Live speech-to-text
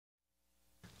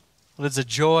Well, it's a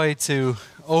joy to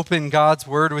open God's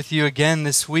Word with you again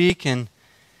this week. And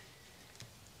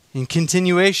in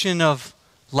continuation of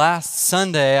last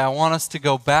Sunday, I want us to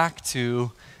go back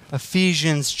to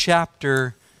Ephesians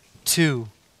chapter 2.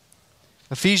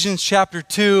 Ephesians chapter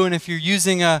 2, and if you're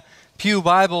using a Pew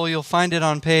Bible, you'll find it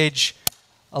on page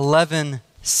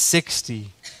 1160.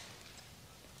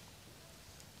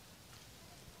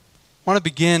 I want to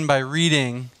begin by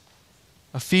reading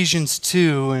Ephesians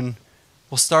 2, and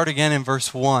we'll start again in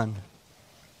verse 1.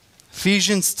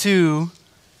 Ephesians 2,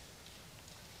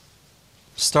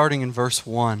 starting in verse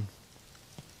 1.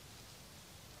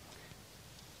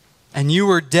 And you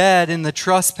were dead in the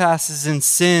trespasses and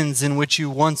sins in which you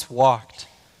once walked,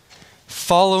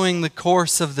 following the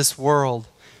course of this world,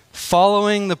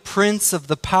 following the prince of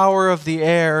the power of the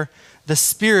air, the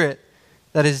spirit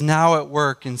that is now at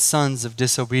work in sons of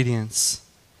disobedience,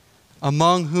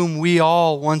 among whom we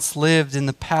all once lived in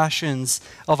the passions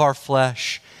of our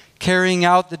flesh, carrying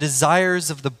out the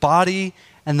desires of the body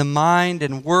and the mind,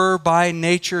 and were by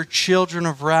nature children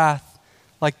of wrath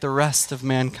like the rest of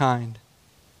mankind.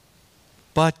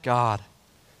 But God,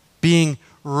 being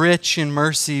rich in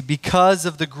mercy, because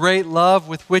of the great love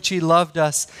with which He loved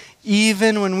us,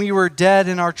 even when we were dead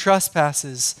in our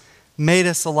trespasses, made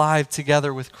us alive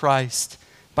together with Christ.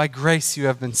 By grace you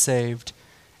have been saved,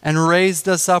 and raised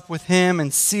us up with Him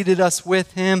and seated us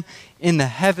with Him in the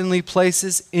heavenly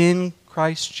places in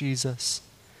Christ Jesus,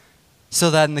 so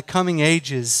that in the coming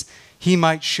ages He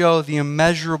might show the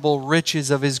immeasurable riches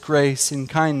of His grace and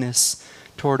kindness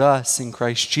toward us in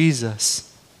Christ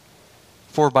Jesus.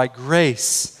 For by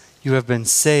grace you have been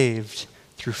saved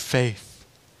through faith.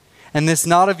 And this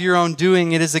not of your own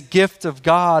doing, it is a gift of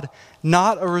God,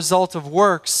 not a result of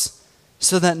works,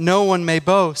 so that no one may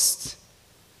boast.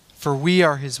 For we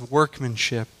are His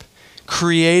workmanship,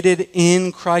 created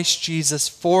in Christ Jesus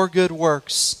for good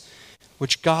works,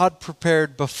 which God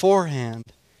prepared beforehand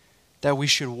that we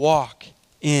should walk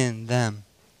in them.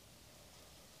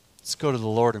 Let's go to the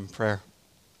Lord in prayer.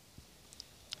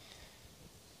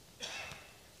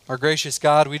 Our gracious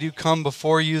God, we do come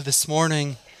before you this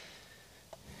morning,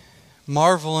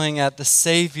 marveling at the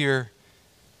Savior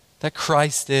that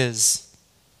Christ is.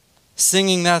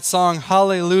 Singing that song,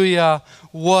 Hallelujah,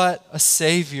 what a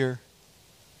Savior.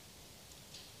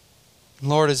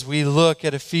 Lord, as we look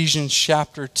at Ephesians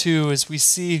chapter 2, as we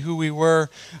see who we were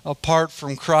apart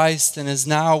from Christ, and as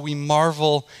now we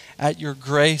marvel at your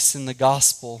grace in the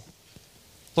gospel.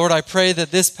 Lord, I pray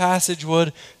that this passage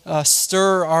would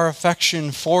stir our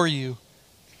affection for you,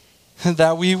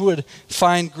 that we would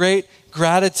find great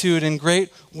gratitude and great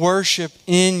worship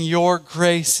in your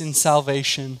grace and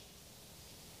salvation.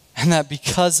 And that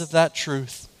because of that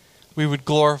truth, we would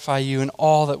glorify you in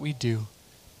all that we do.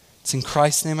 It's in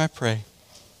Christ's name I pray.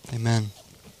 Amen.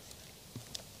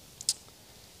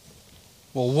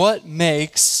 Well, what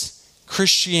makes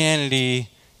Christianity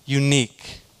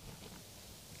unique?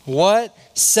 What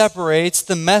separates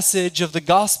the message of the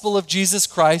gospel of Jesus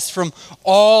Christ from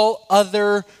all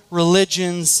other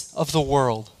religions of the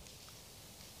world?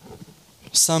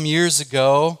 Some years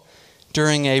ago,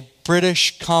 during a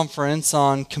British conference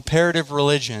on comparative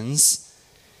religions,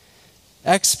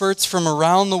 experts from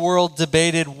around the world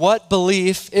debated what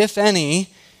belief, if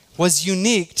any, was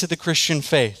unique to the Christian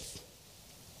faith.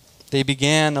 They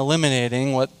began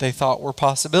eliminating what they thought were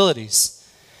possibilities.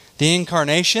 The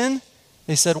incarnation,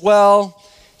 they said, well,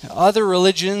 other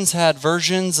religions had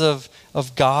versions of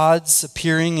gods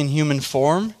appearing in human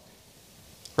form.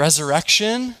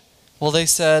 Resurrection, well, they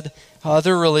said,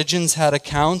 other religions had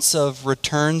accounts of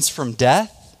returns from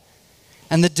death.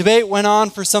 And the debate went on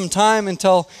for some time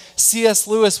until C.S.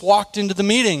 Lewis walked into the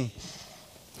meeting.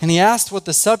 And he asked what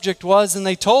the subject was, and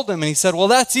they told him. And he said, well,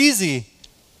 that's easy.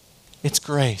 It's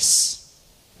grace.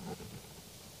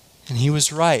 And he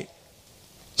was right.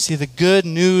 See, the good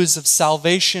news of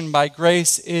salvation by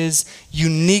grace is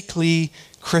uniquely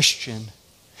Christian.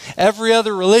 Every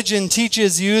other religion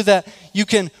teaches you that you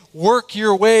can work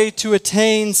your way to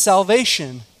attain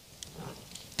salvation.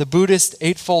 The Buddhist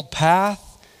Eightfold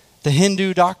Path, the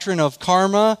Hindu doctrine of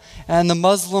karma, and the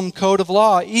Muslim code of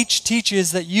law each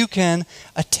teaches that you can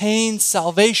attain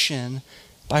salvation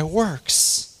by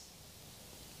works.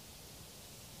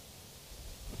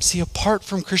 See, apart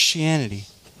from Christianity,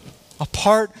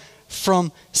 apart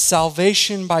from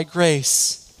salvation by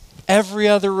grace, every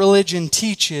other religion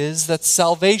teaches that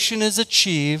salvation is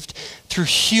achieved through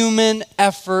human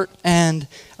effort and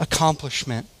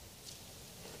accomplishment.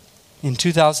 In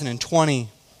 2020,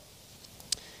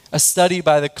 a study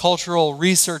by the Cultural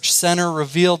Research Center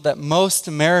revealed that most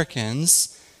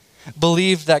Americans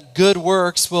believe that good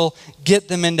works will get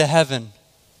them into heaven.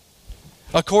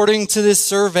 According to this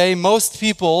survey, most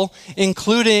people,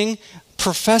 including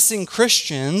professing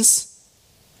Christians,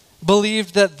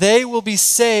 believed that they will be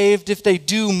saved if they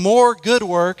do more good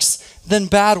works than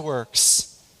bad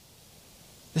works.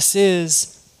 This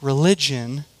is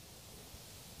religion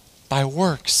by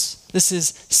works. This is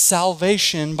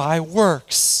salvation by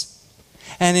works.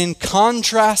 And in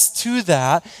contrast to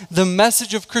that, the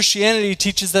message of Christianity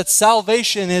teaches that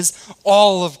salvation is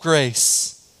all of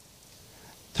grace.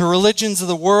 The religions of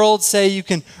the world say you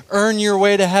can earn your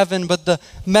way to heaven, but the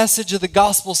message of the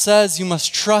gospel says you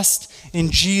must trust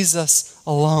in Jesus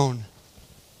alone.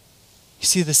 You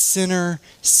see, the sinner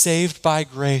saved by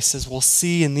grace, as we'll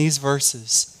see in these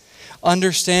verses,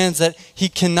 understands that he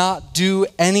cannot do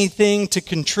anything to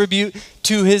contribute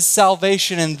to his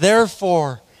salvation, and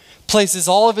therefore places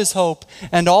all of his hope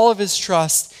and all of his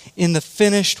trust in the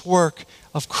finished work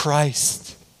of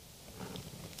Christ.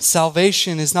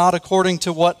 Salvation is not according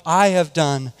to what I have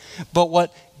done, but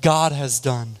what God has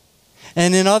done.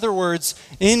 And in other words,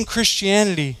 in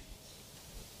Christianity,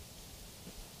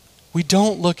 we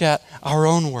don't look at our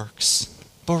own works,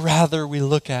 but rather we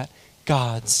look at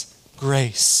God's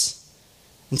grace.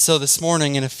 And so this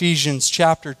morning in Ephesians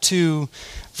chapter 2,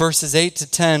 verses 8 to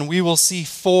 10, we will see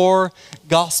 4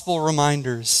 gospel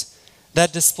reminders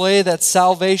that display that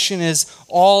salvation is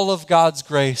all of God's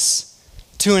grace,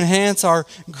 to enhance our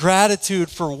gratitude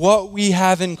for what we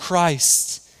have in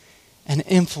Christ and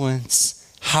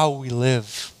influence how we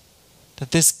live.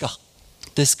 That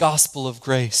this gospel of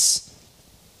grace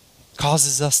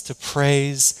causes us to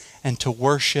praise and to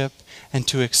worship and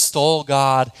to extol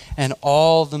God, and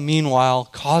all the meanwhile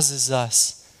causes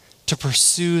us to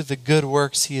pursue the good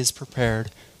works He has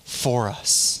prepared for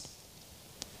us.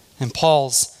 And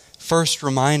Paul's first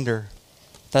reminder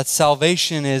that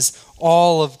salvation is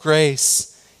all of grace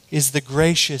is the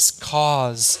gracious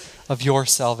cause of your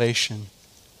salvation.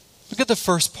 Look at the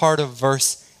first part of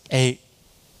verse 8.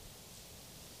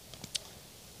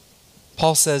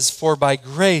 Paul says, "For by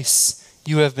grace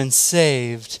you have been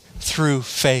saved through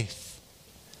faith."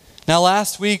 Now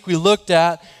last week we looked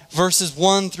at verses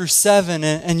 1 through 7,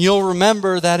 and you'll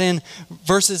remember that in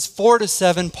verses 4 to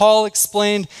 7, Paul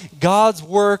explained God's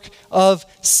work of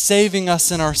saving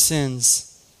us in our sins.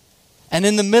 And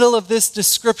in the middle of this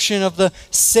description of the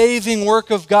saving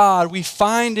work of God, we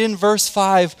find in verse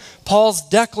 5 Paul's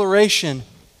declaration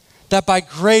that by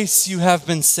grace you have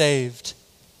been saved.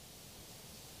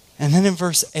 And then in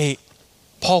verse 8,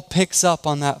 Paul picks up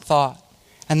on that thought.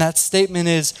 And that statement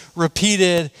is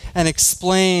repeated and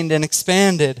explained and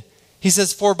expanded. He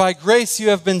says, "For by grace you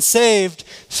have been saved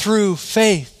through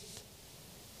faith."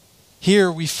 Here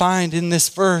we find in this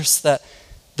verse that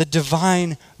the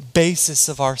divine basis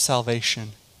of our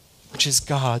salvation, which is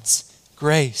God's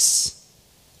grace.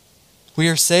 We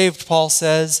are saved, Paul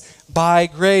says, by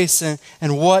grace.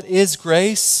 And what is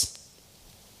grace?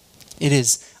 It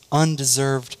is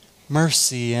undeserved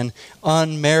mercy and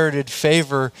unmerited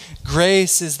favor.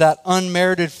 Grace is that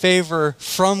unmerited favor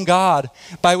from God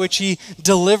by which He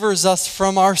delivers us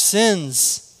from our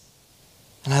sins.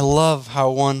 And I love how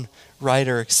one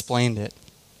writer explained it.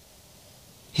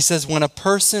 He says, when a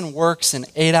person works an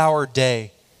 8-hour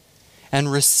day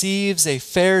and receives a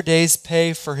fair day's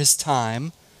pay for his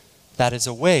time, that is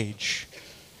a wage.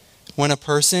 When a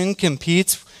person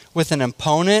competes with an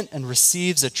opponent and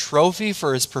receives a trophy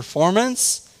for his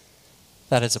performance,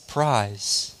 that is a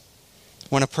prize.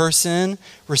 When a person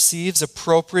receives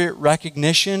appropriate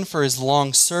recognition for his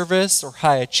long service or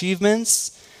high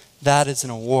achievements, that is an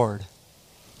award.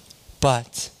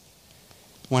 But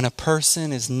when a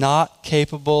person is not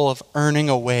capable of earning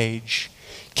a wage,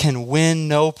 can win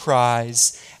no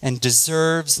prize, and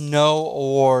deserves no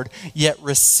award, yet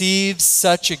receives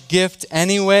such a gift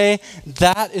anyway,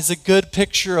 that is a good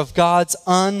picture of God's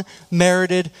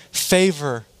unmerited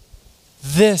favor.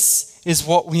 This is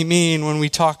what we mean when we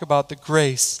talk about the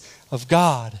grace of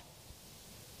God.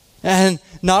 And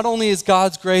not only is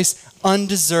God's grace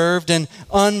undeserved and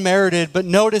unmerited, but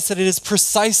notice that it is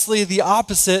precisely the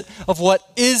opposite of what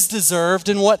is deserved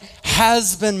and what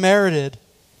has been merited.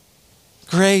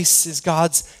 Grace is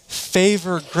God's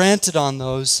favor granted on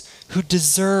those who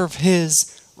deserve His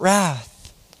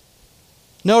wrath.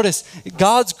 Notice,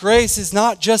 God's grace is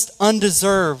not just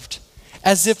undeserved,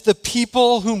 as if the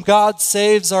people whom God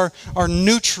saves are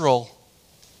neutral.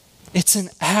 It's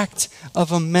an act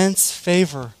of immense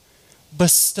favor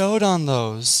bestowed on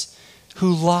those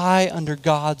who lie under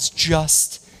God's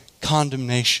just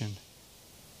condemnation.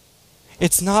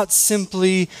 It's not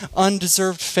simply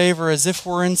undeserved favor as if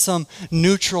we're in some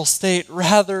neutral state.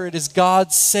 Rather, it is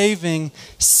God saving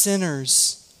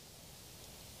sinners.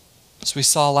 As we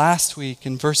saw last week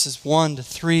in verses 1 to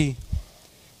 3,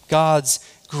 God's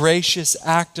gracious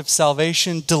act of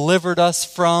salvation delivered us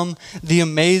from the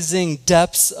amazing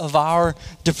depths of our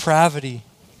depravity.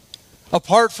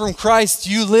 Apart from Christ,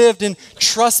 you lived in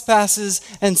trespasses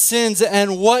and sins,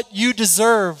 and what you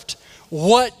deserved,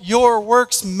 what your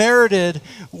works merited,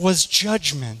 was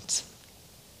judgment.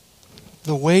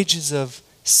 The wages of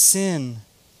sin,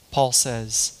 Paul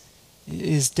says,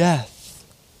 is death.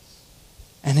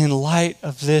 And in light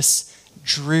of this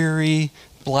dreary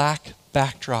black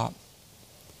backdrop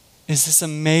is this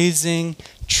amazing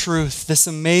truth, this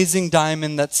amazing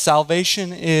diamond that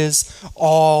salvation is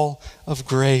all of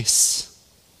grace.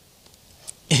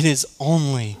 It is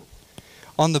only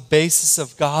on the basis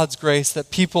of God's grace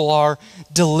that people are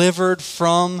delivered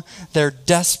from their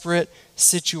desperate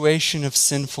situation of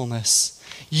sinfulness.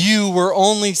 You were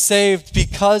only saved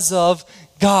because of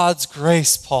God's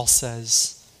grace, Paul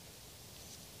says.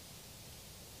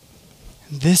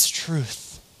 This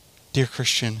truth, dear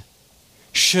Christian,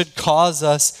 should cause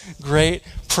us great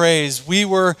praise. We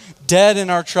were dead in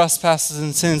our trespasses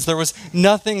and sins. There was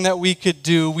nothing that we could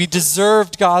do. We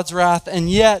deserved God's wrath, and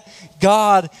yet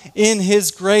God, in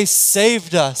His grace,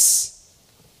 saved us.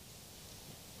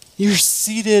 You're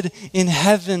seated in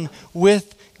heaven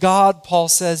with God, Paul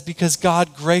says, because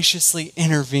God graciously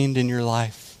intervened in your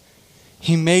life.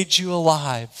 He made you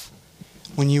alive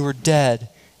when you were dead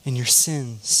in your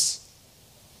sins.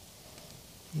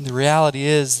 The reality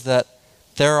is that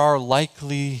there are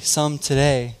likely some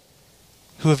today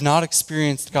who have not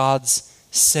experienced God's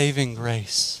saving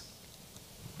grace.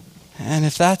 And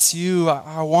if that's you,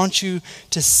 I want you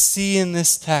to see in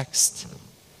this text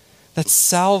that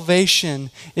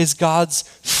salvation is God's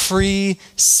free,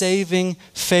 saving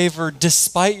favor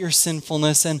despite your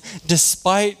sinfulness and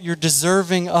despite your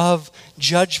deserving of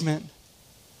judgment.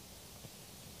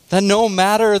 That no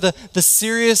matter the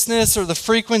seriousness or the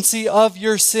frequency of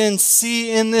your sin, see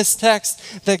in this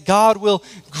text that God will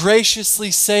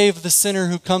graciously save the sinner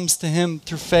who comes to Him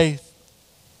through faith.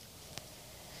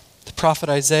 The prophet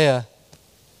Isaiah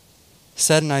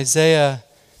said in Isaiah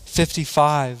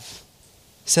 55,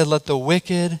 he said, "Let the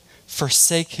wicked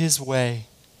forsake his way,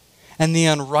 and the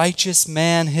unrighteous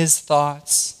man his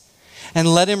thoughts,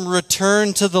 and let him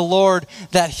return to the Lord,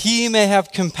 that He may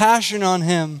have compassion on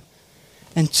him,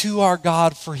 and to our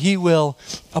God, for He will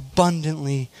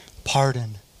abundantly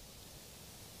pardon."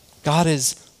 God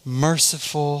is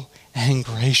merciful and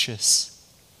gracious.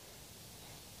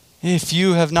 If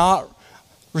you have not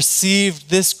received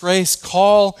this grace,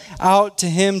 call out to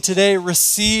Him today.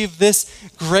 Receive this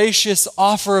gracious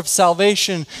offer of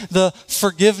salvation, the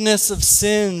forgiveness of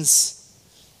sins,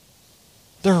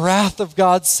 the wrath of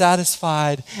God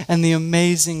satisfied, and the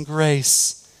amazing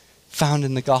grace found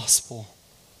in the gospel.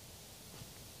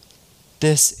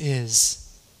 This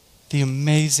is the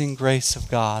amazing grace of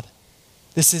God.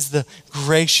 This is the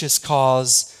gracious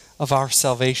cause of our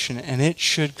salvation, and it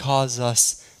should cause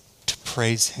us to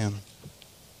praise Him.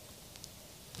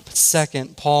 But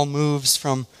second, Paul moves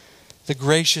from the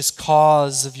gracious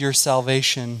cause of your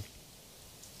salvation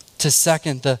to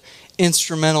second, the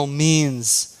instrumental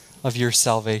means of your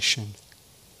salvation.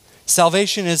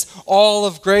 Salvation is all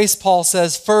of grace, Paul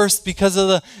says, first because of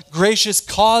the gracious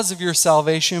cause of your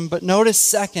salvation. But notice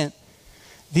second,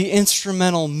 the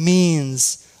instrumental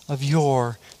means of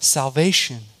your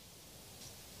salvation.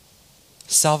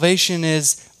 Salvation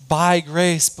is by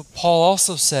grace, but Paul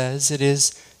also says it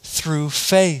is through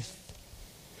faith.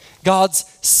 God's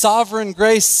sovereign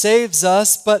grace saves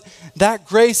us, but that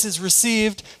grace is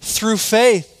received through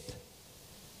faith.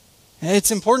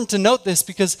 It's important to note this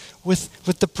because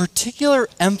with the particular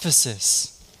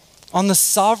emphasis on the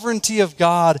sovereignty of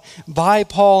God by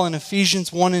Paul in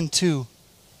Ephesians 1 and 2,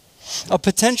 a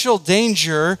potential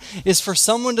danger is for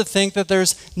someone to think that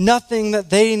there's nothing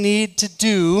that they need to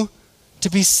do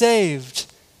to be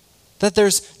saved, that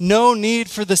there's no need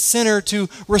for the sinner to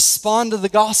respond to the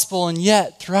gospel. And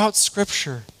yet, throughout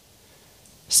Scripture,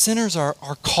 sinners are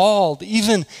called,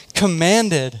 even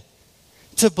commanded,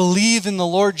 to believe in the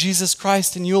Lord Jesus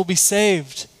Christ and you will be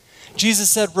saved. Jesus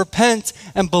said, repent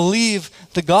and believe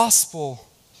the gospel.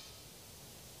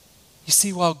 You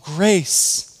see, while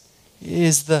grace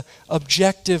is the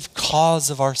objective cause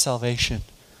of our salvation,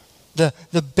 the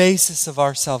basis of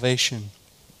our salvation,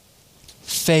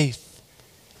 faith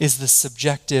is the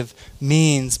subjective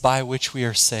means by which we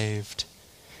are saved.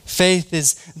 Faith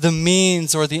is the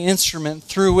means or the instrument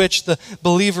through which the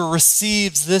believer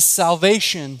receives this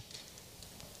salvation.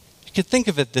 You could think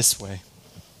of it this way.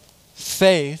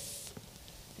 Faith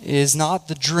is not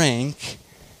the drink,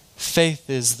 faith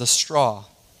is the straw.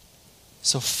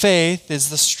 So faith is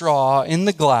the straw in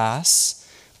the glass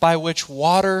by which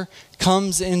water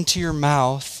comes into your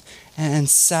mouth and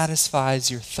satisfies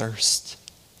your thirst.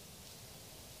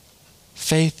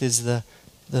 Faith is the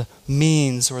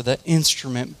means or the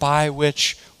instrument by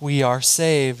which we are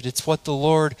saved. It's what the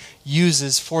Lord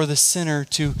uses for the sinner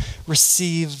to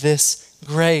receive this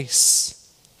grace.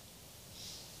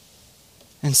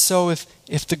 And so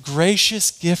if the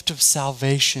gracious gift of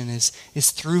salvation is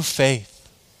through faith,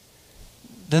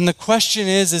 then the question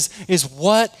is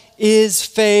what is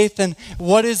faith and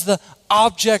what is the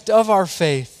object of our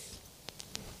faith?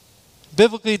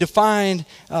 Biblically defined,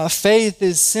 faith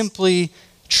is simply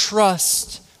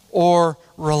trust or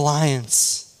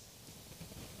reliance.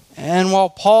 And while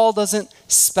Paul doesn't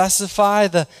specify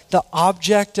the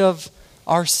object of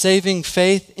our saving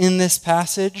faith in this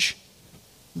passage,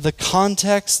 the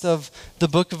context of the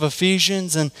book of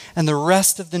Ephesians and the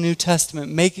rest of the New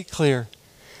Testament make it clear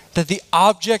that the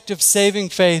object of saving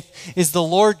faith is the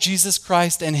Lord Jesus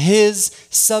Christ and his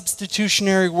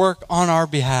substitutionary work on our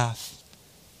behalf.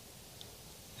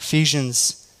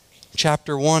 Ephesians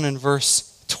chapter 1 and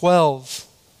verse 12.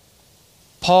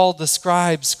 Paul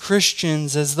describes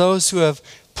Christians as those who have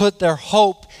put their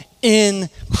hope in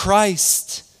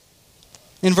Christ.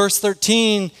 In verse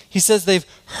 13, he says they've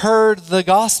heard the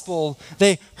gospel.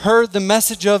 They heard the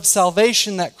message of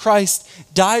salvation that Christ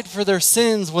died for their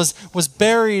sins, was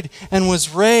buried, and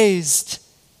was raised.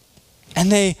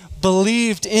 And they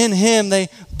believed in him. They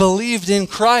believed in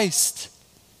Christ.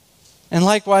 And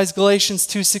likewise, Galatians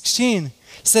 2:16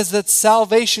 says that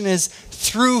salvation is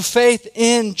through faith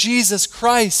in Jesus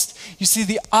Christ. You see,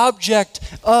 the object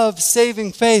of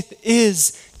saving faith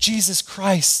is Jesus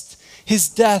Christ, his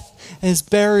death, and his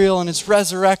burial, and his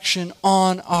resurrection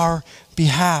on our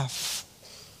behalf.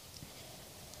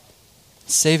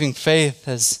 Saving faith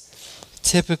has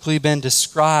typically been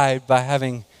described by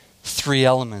having three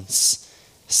elements.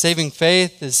 Saving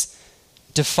faith is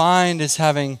defined as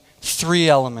having three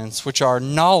elements, which are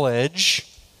knowledge,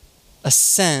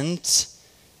 assent,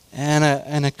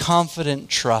 and a confident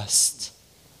trust.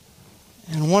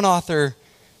 And one author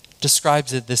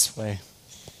describes it this way.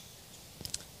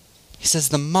 He says,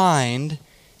 the mind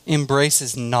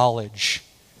embraces knowledge,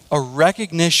 a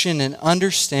recognition and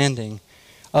understanding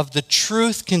of the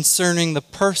truth concerning the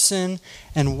person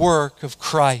and work of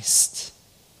Christ.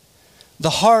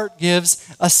 The heart gives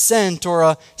assent or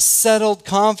a settled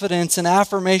confidence and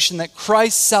affirmation that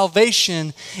Christ's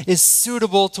salvation is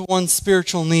suitable to one's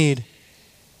spiritual need.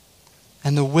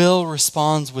 And the will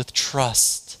responds with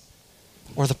trust,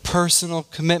 or the personal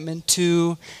commitment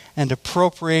to and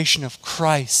appropriation of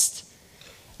Christ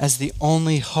as the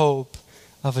only hope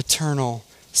of eternal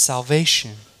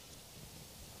salvation.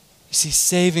 You see,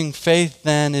 saving faith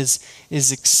then is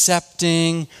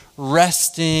accepting,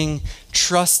 resting,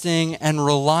 trusting, and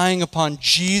relying upon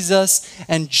Jesus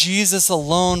and Jesus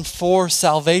alone for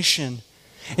salvation.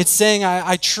 It's saying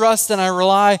I trust and I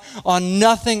rely on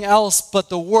nothing else but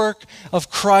the work of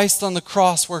Christ on the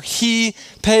cross, where he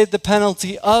paid the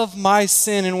penalty of my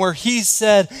sin and where he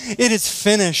said, it is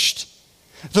finished.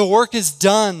 The work is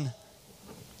done.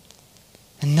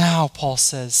 And now, Paul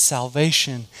says,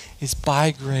 salvation is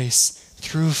by grace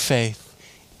through faith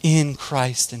in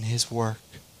Christ and his work.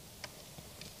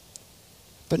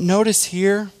 But notice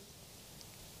here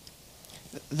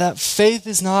that faith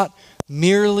is not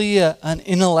merely an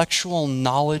intellectual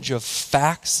knowledge of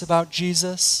facts about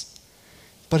Jesus,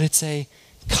 but it's a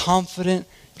confident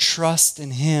trust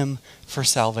in him for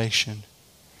salvation.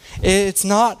 It's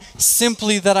not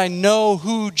simply that I know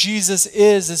who Jesus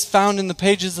is as found in the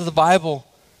pages of the Bible.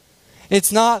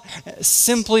 It's not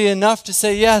simply enough to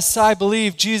say, yes, I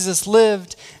believe Jesus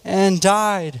lived and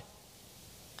died.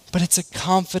 But it's a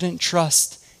confident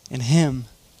trust in him.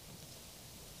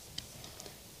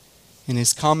 In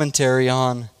his commentary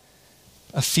on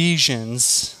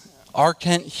Ephesians, R.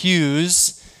 Kent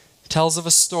Hughes tells of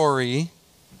a story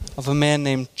of a man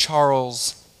named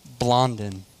Charles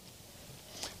Blondin.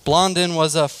 Blondin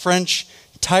was a French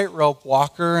tightrope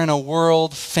walker and a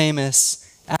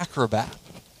world-famous acrobat.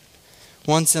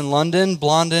 Once in London,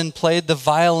 Blondin played the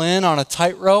violin on a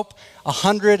tightrope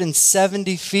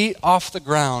 170 feet off the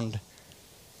ground.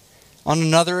 On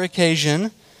another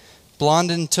occasion,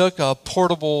 Blondin took a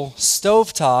portable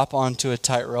stovetop onto a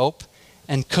tightrope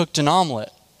and cooked an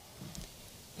omelet.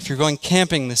 If you're going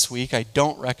camping this week, I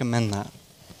don't recommend that.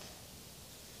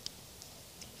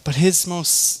 But his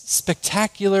most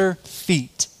spectacular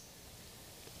feat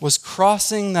was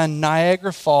crossing the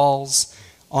Niagara Falls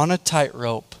on a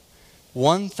tightrope,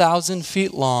 1,000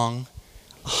 feet long,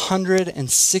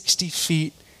 160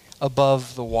 feet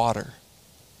above the water.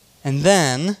 And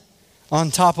then, On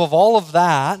top of all of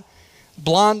that,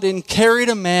 Blondin carried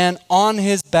a man on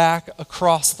his back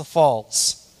across the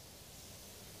falls.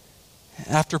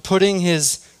 After putting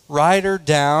his rider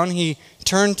down, he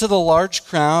turned to the large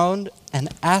crowd and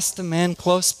asked the man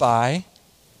close by,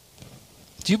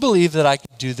 "Do you believe that I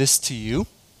could do this to you?"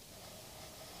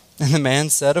 And the man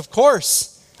said, "Of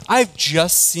course, I've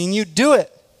just seen you do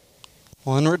it."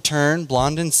 Well, in return,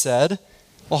 Blondin said,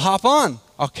 "Well, hop on,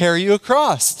 I'll carry you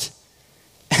across."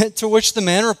 To which the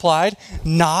man replied,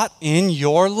 "Not in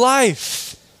your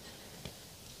life."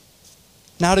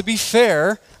 Now, to be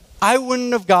fair, I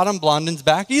wouldn't have got on Blondin's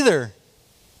back either.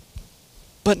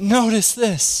 But notice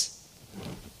this.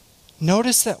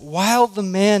 Notice that while the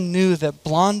man knew that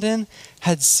Blondin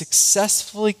had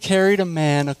successfully carried a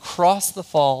man across the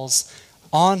falls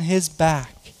on his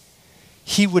back,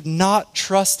 he would not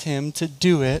trust him to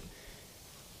do it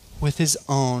with his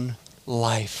own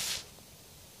life.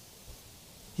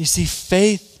 You see,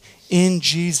 faith in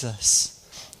Jesus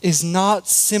is not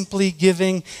simply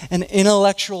giving an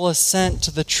intellectual assent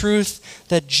to the truth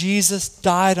that Jesus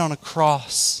died on a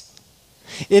cross.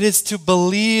 It is to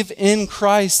believe in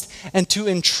Christ and to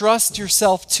entrust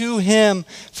yourself to Him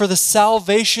for the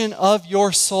salvation of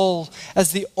your soul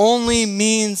as the only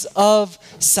means of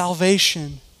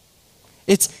salvation.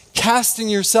 It's casting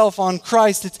yourself on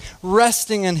Christ. It's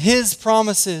resting in His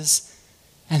promises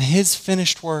and His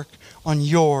finished work on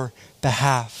your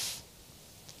behalf.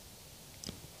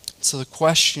 So the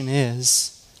question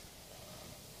is,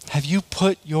 have you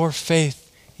put your faith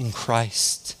in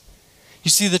Christ? You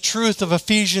see, the truth of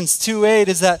Ephesians 2:8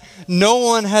 is that no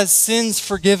one has sins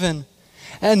forgiven,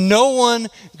 and no one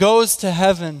goes to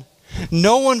heaven.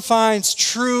 No one finds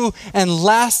true and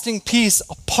lasting peace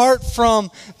apart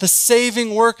from the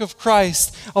saving work of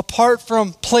Christ, apart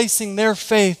from placing their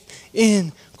faith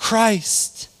in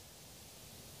Christ.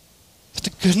 But the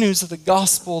good news of the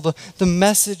gospel, the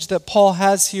message that Paul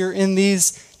has here in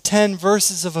these 10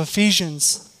 verses of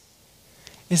Ephesians,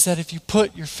 is that if you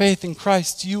put your faith in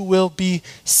Christ, you will be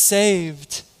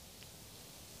saved.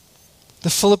 The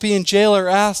Philippian jailer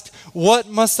asked, "What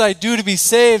must I do to be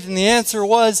saved?" And the answer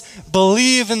was,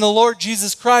 "Believe in the Lord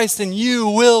Jesus Christ and you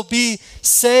will be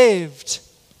saved."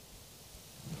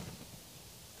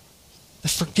 The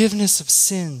forgiveness of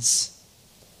sins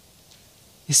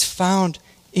is found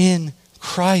in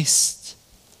Christ.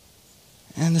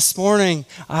 And this morning,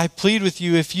 I plead with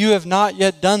you, if you have not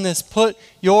yet done this, put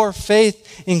your faith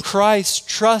in Christ.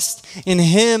 Trust in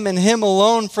Him and Him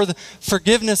alone for the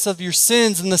forgiveness of your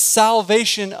sins and the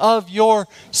salvation of your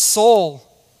soul.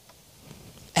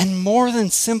 And more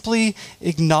than simply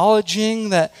acknowledging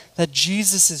that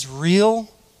Jesus is real,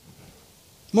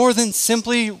 more than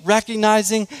simply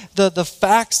recognizing the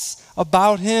facts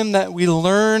about Him that we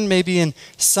learn maybe in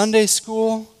Sunday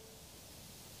school,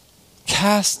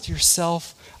 cast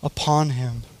yourself upon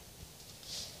Him.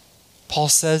 Paul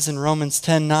says in Romans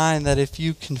 10:9 that if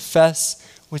you confess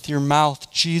with your mouth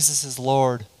Jesus is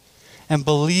Lord and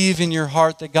believe in your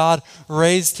heart that God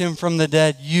raised Him from the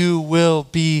dead, you will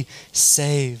be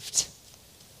saved.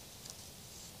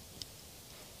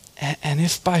 And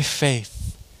if by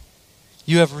faith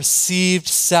you have received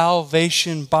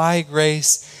salvation by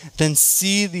grace, then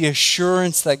see the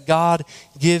assurance that God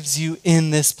gives you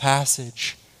in this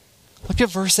passage. Look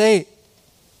at verse 8.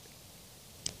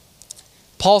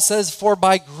 Paul says, "For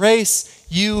by grace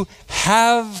you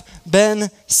have been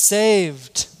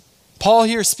saved." Paul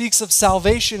here speaks of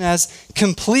salvation as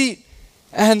complete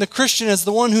and the Christian as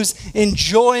the one who's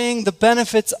enjoying the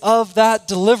benefits of that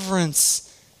deliverance.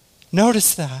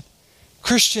 Notice that.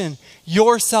 Christian,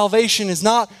 your salvation is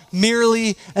not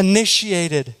merely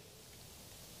initiated.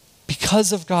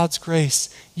 Because of God's grace,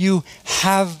 you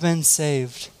have been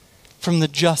saved from the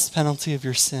just penalty of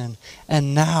your sin.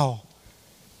 And now,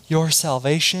 your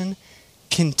salvation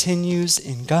continues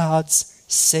in God's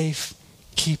safe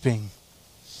keeping.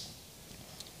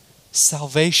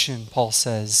 Salvation, Paul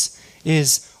says,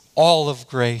 is all of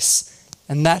grace,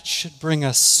 and that should bring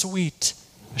us sweet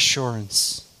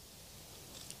assurance.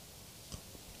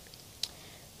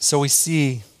 So we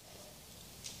see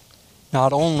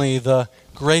not only the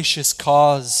gracious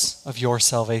cause of your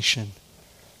salvation,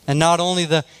 and not only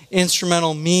the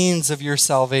instrumental means of your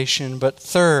salvation, but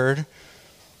third,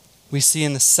 we see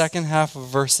in the second half of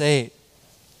verse 8,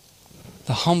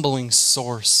 the humbling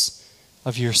source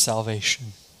of your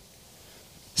salvation.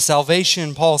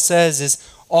 Salvation, Paul says, is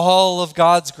all of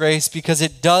God's grace because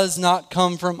it does not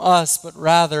come from us, but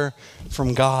rather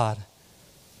from God.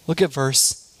 Look at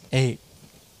verse 8.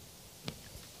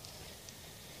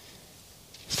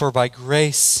 For by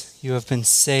grace you have been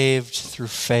saved through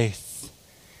faith.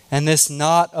 And this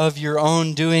not of your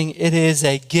own doing, it is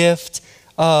a gift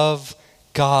of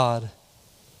God.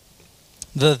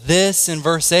 The this in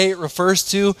verse 8 refers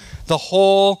to the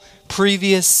whole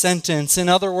previous sentence. In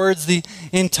other words, the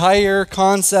entire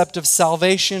concept of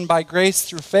salvation by grace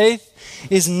through faith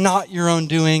is not your own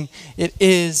doing. It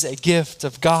is a gift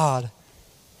of God.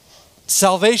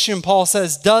 Salvation, Paul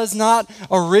says, does not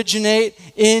originate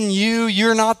in you.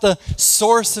 You're not the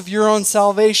source of your own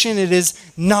salvation. It is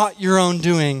not your own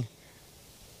doing.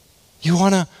 You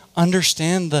want to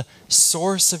understand the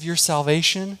source of your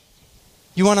salvation?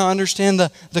 You want to understand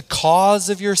the cause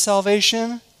of your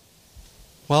salvation?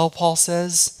 Well, Paul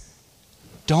says,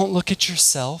 don't look at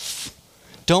yourself.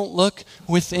 Don't look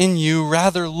within you.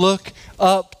 Rather, look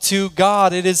up to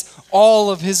God. It is all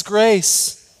of His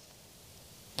grace.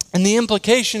 And the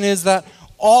implication is that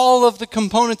all of the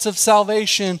components of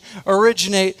salvation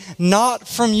originate not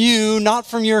from you, not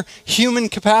from your human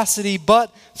capacity,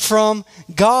 but from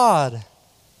God.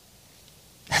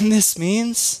 And this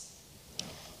means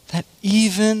that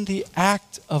even the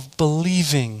act of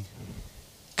believing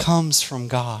comes from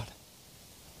God.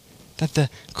 That the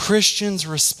Christian's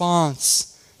response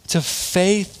to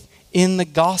faith in the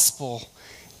gospel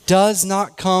does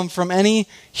not come from any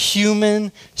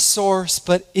human source,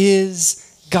 but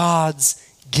is God's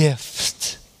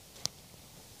gift.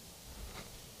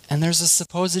 And there's a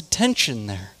supposed tension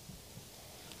there,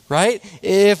 right?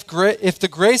 If the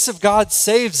grace of God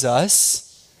saves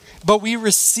us, but we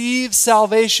receive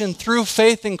salvation through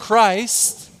faith in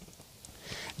Christ,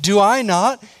 do I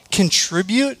not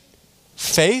contribute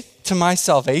faith to my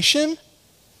salvation?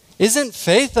 Isn't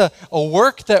faith a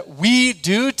work that we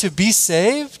do to be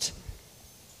saved?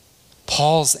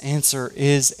 Paul's answer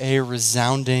is a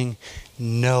resounding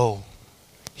no.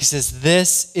 He says,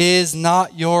 this is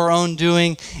not your own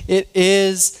doing. It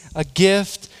is a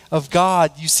gift of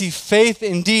God. You see, faith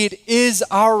indeed is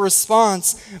our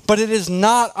response, but it is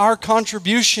not our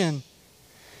contribution.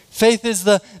 Faith is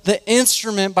the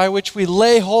instrument by which we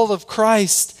lay hold of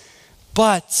Christ,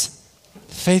 but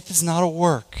faith is not a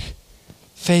work.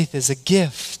 Faith is a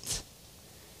gift.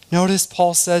 Notice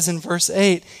Paul says in verse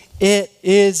 8, it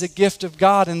is a gift of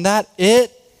God, and that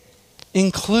it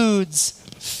includes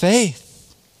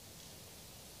faith.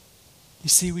 You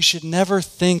see, we should never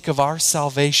think of our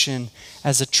salvation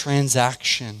as a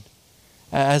transaction,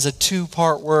 as a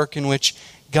two-part work in which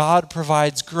God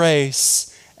provides grace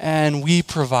and we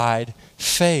provide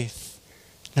faith.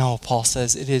 No, Paul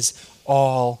says it is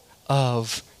all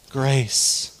of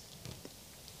grace.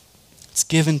 It's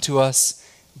given to us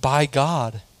by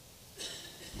God.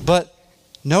 But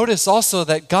notice also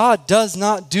that God does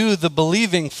not do the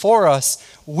believing for us.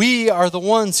 We are the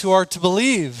ones who are to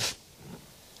believe.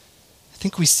 I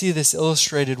think we see this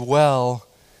illustrated well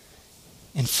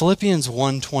in Philippians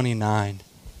 1:29.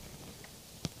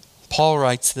 Paul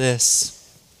writes this.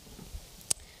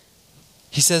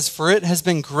 He says, "For it has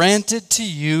been granted to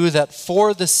you that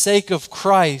for the sake of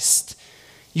Christ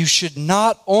you should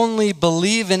not only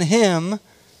believe in Him,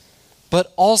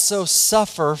 but also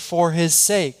suffer for His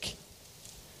sake."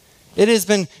 It has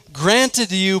been granted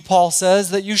to you, Paul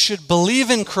says, that you should believe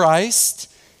in Christ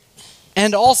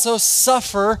and also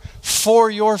suffer for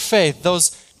your faith.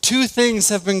 Those two things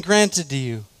have been granted to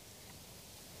you.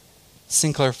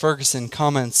 Sinclair Ferguson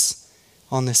comments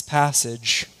on this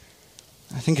passage.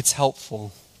 I think it's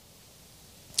helpful.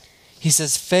 He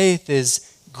says, faith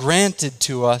is granted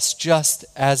to us just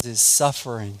as is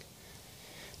suffering.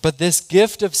 But this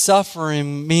gift of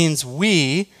suffering means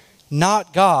we,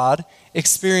 not God,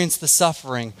 experience the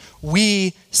suffering.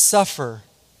 We suffer.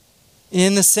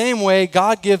 In the same way,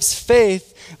 God gives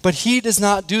faith, but He does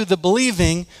not do the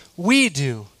believing, we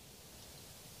do.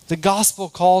 The gospel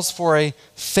calls for a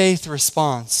faith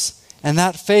response, and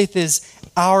that faith is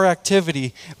our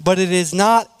activity, but it is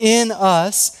not in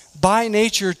us by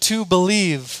nature to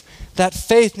believe. That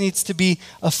faith needs to be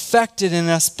affected in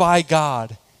us by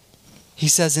God. He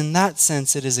says in that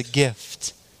sense it is a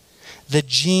gift. The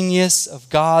genius of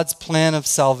God's plan of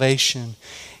salvation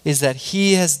is that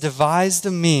He has devised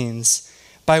a means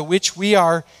by which we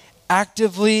are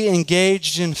actively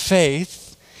engaged in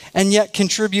faith and yet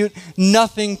contribute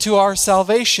nothing to our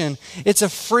salvation. It's a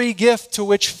free gift to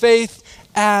which faith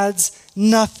adds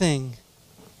nothing.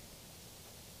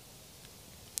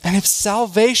 And if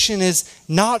salvation is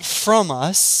not from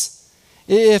us,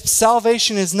 if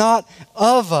salvation is not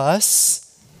of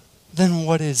us, then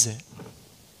what is it?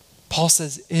 Paul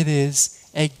says it is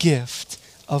a gift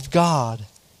of God.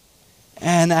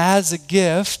 And as a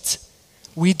gift,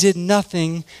 we did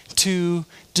nothing to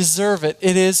deserve it.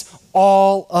 It is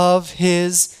all of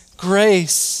His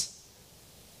grace.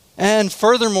 And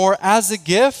furthermore, as a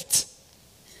gift,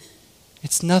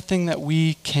 it's nothing that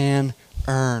we can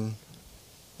earn.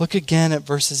 Look again at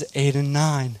verses 8 and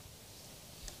 9.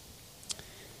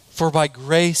 For by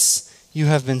grace you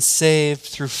have been saved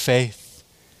through faith.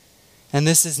 And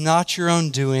this is not your own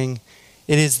doing.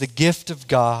 It is the gift of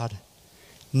God,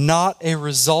 not a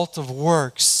result of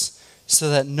works, so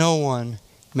that no one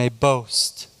may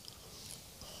boast.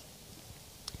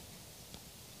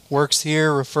 Works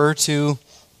here refer to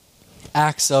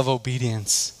acts of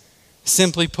obedience.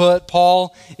 Simply put,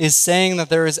 Paul is saying that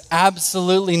there is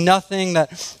absolutely nothing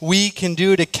that we can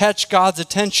do to catch God's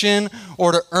attention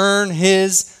or to earn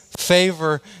his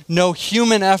favor. No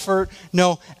human effort,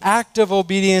 no act of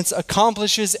obedience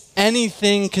accomplishes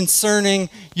anything concerning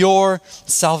your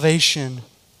salvation.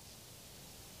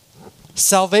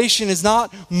 Salvation is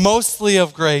not mostly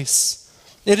of grace.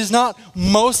 It is not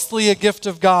mostly a gift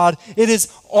of God. It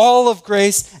is all of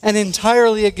grace and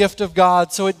entirely a gift of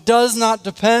God. So it does not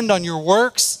depend on your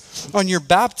works, on your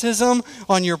baptism,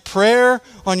 on your prayer,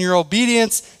 on your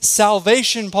obedience.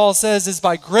 Salvation, Paul says, is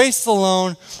by grace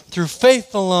alone, through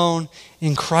faith alone,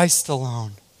 in Christ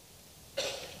alone.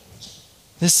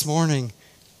 This morning,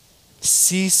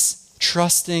 cease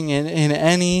trusting in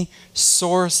any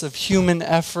source of human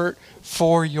effort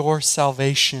for your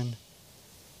salvation.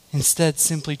 Instead,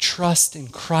 simply trust in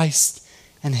Christ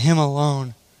and him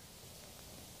alone.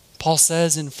 Paul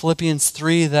says in Philippians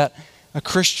 3 that a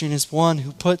Christian is one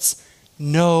who puts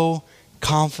no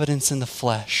confidence in the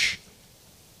flesh.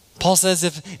 Paul says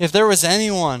if there was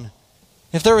anyone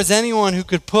who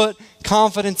could put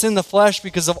confidence in the flesh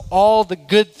because of all the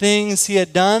good things he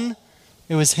had done,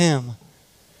 it was him.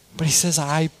 But he says,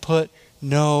 I put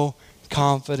no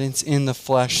confidence in the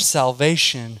flesh.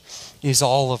 Salvation is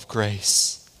all of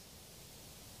grace.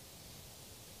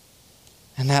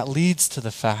 And that leads to the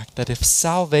fact that if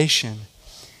salvation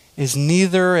is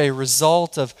neither a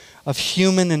result of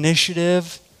human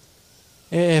initiative,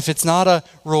 if it's not a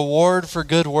reward for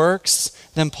good works,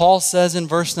 then Paul says in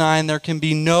verse 9, there can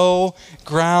be no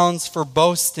grounds for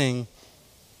boasting.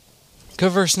 Look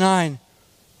at verse 9.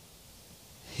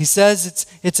 He says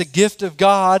it's a gift of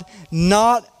God,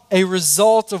 not a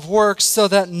result of works, so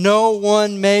that no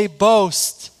one may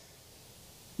boast.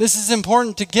 This is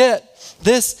important to get.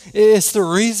 This is the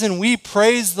reason we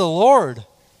praise the Lord.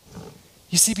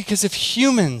 You see, because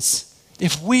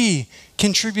if we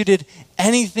contributed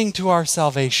anything to our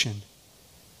salvation,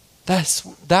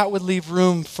 that would leave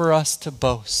room for us to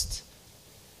boast.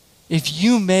 If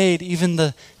you made even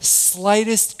the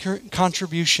slightest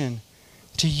contribution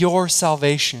to your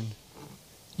salvation,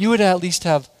 you would at least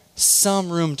have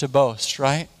some room to boast,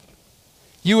 right?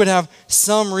 You would have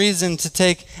some reason to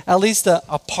take at least a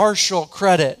partial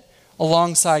credit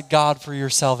alongside God for your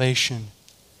salvation.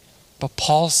 But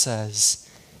Paul says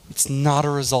it's not a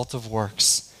result of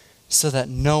works, so that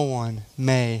no one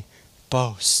may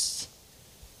boast.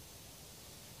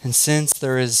 And since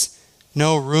there is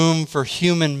no room for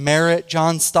human merit,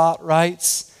 John Stott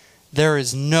writes, there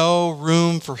is no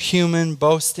room for human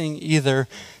boasting either.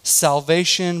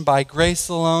 Salvation by grace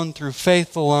alone, through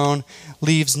faith alone,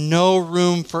 leaves no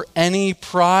room for any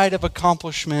pride of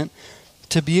accomplishment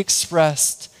to be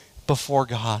expressed before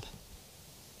God.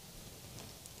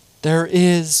 There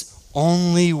is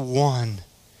only one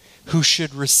who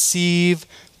should receive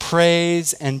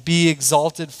praise and be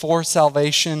exalted for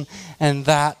salvation, and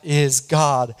that is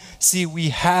God. See, we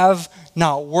have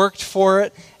not worked for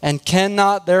it and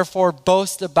cannot therefore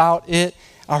boast about it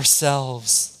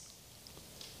ourselves.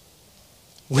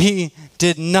 We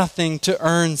did nothing to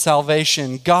earn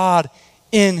salvation. God,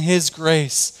 in his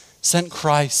grace, sent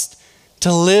Christ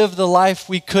to live the life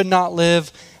we could not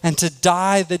live and to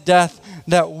die the death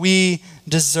that we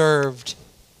deserved.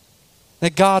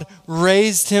 That God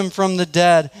raised him from the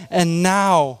dead, and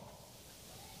now,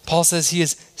 Paul says, he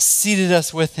has seated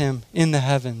us with him in the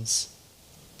heavens.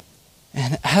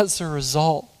 And as a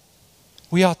result,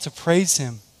 we ought to praise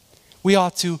him. We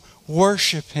ought to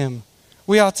worship him.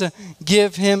 We ought to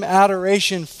give him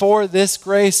adoration for this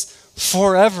grace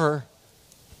forever.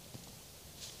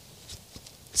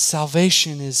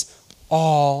 Salvation is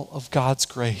all of God's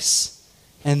grace,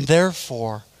 and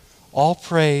therefore all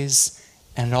praise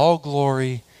and all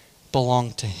glory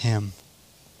belong to him.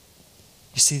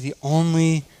 You see, the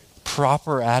only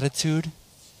proper attitude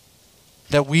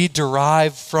that we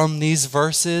derive from these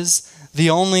verses, the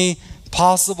only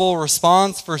possible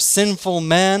response for sinful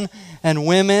men and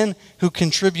women who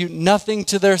contribute nothing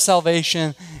to their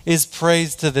salvation, is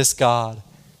praise to this God.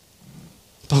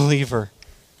 Believer,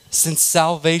 since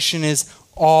salvation is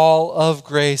all of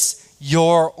grace,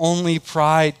 your only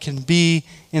pride can be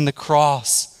in the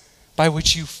cross. by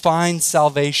which you find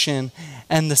salvation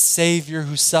and the Savior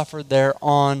who suffered there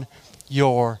on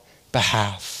your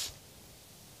behalf.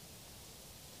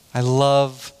 I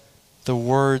love the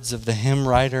words of the hymn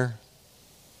writer.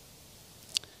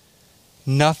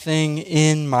 Nothing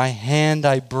in my hand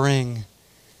I bring,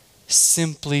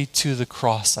 simply to the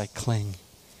cross I cling.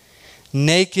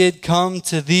 Naked come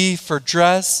to thee for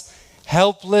dress,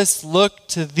 helpless look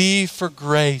to thee for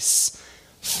grace.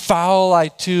 Foul I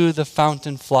to the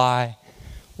fountain fly,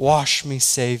 wash me,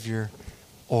 Savior,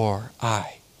 or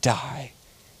I die.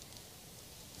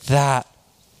 That,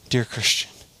 dear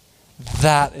Christian,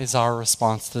 that is our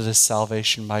response to this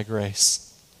salvation by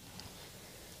grace.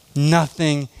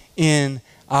 Nothing in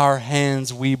our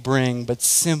hands we bring, but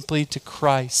simply to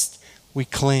Christ we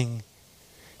cling.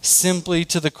 Simply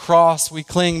to the cross we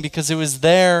cling, because it was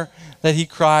there that he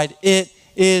cried, "It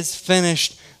is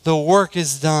finished. The work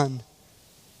is done."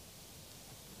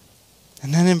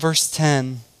 And then in verse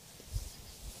 10,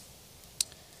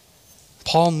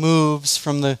 Paul moves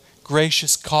from the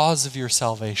gracious cause of your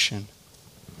salvation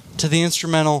to the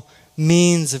instrumental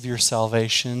means of your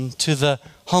salvation, to the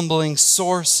humbling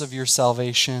source of your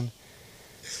salvation,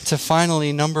 to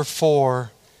finally, number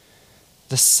 4,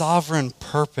 the sovereign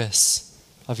purpose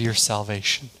of your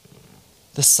salvation.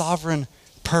 The sovereign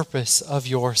purpose of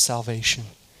your salvation.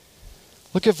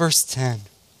 Look at verse 10.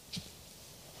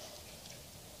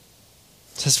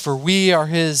 It says, "For we are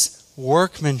his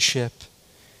workmanship,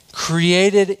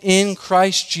 created in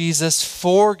Christ Jesus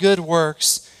for good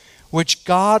works, which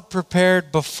God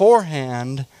prepared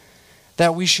beforehand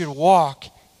that we should walk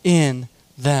in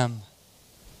them."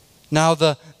 Now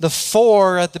the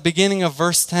 4 at the beginning of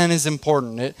verse 10 is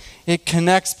important. It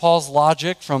connects Paul's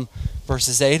logic from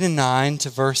verses 8 and 9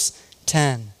 to verse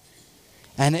 10.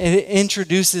 And it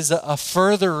introduces a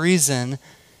further reason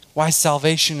why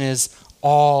salvation is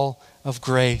all of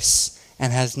grace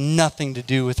and has nothing to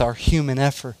do with our human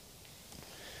effort.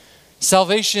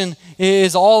 Salvation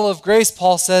is all of grace,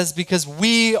 Paul says, because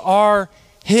we are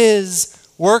his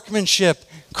workmanship,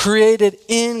 created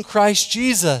in Christ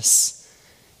Jesus.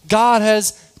 God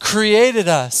has created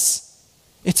us.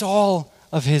 It's all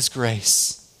of his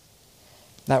grace.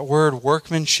 That word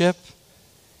workmanship,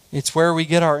 it's where we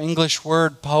get our English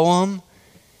word poem,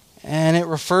 and it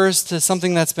refers to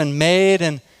something that's been made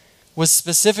and was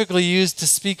specifically used to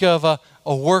speak of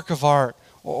a work of art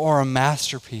or a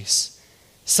masterpiece.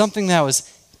 Something that was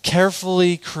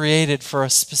carefully created for a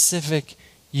specific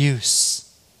use.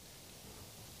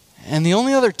 And the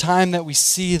only other time that we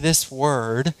see this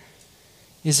word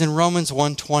is in Romans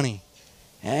 1:20.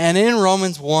 And in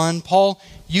Romans 1, Paul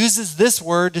uses this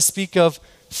word to speak of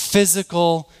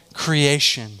physical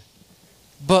creation.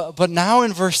 But now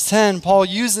in verse 10, Paul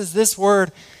uses this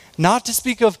word not to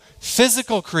speak of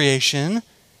physical creation,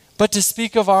 but to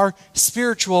speak of our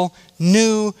spiritual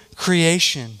new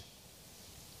creation.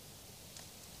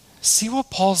 See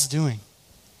what Paul's doing.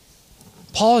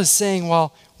 Paul is saying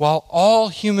while all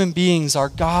human beings are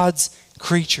God's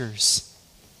creatures,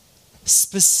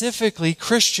 specifically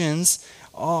Christians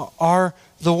are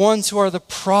the ones who are the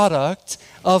product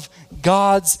of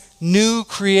God's new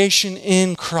creation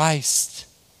in Christ.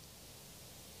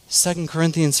 2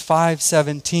 Corinthians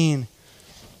 5:17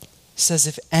 says,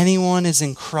 "If anyone is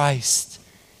in Christ,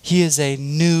 he is a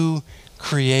new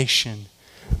creation.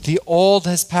 The old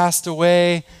has passed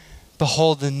away.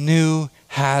 Behold, the new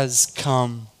has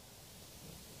come."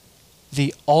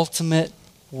 The ultimate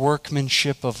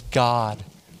workmanship of God,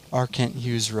 R. Kent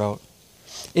Hughes wrote,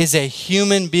 is a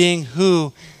human being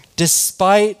who,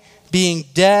 despite being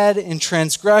dead in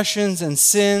transgressions and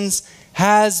sins,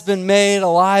 has been made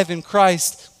alive in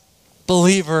Christ.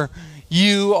 Believer,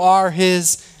 you are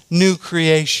his new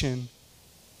creation.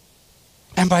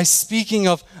 And by speaking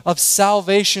of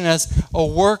salvation as a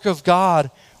work of God,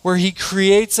 where he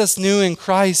creates us new in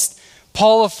Christ,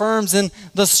 Paul affirms in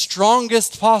the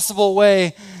strongest possible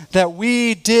way that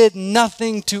we did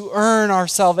nothing to earn our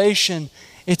salvation.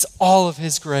 It's all of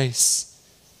his grace.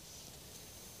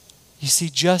 You see,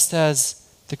 just as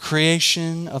the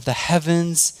creation of the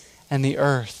heavens and the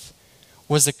earth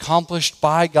was accomplished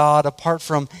by God apart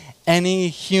from any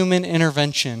human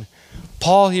intervention,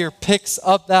 Paul here picks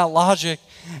up that logic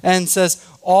and says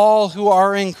all who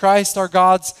are in Christ are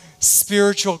God's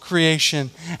spiritual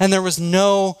creation, and there was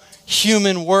no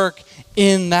human work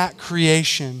in that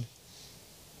creation.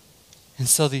 And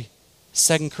so the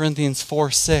 2 Corinthians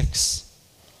 4:6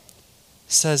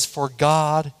 says, "For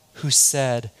God, who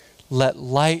said, 'Let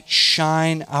light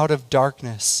shine out of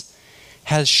darkness,'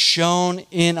 has shown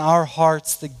in our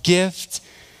hearts to give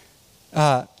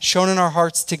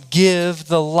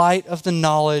the light of the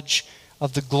knowledge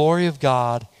of the glory of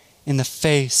God in the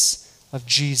face of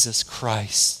Jesus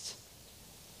Christ.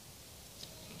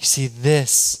 You see,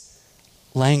 this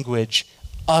language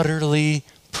utterly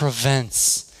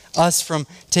prevents us from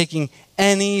taking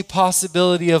any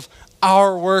possibility of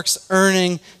our works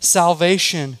earning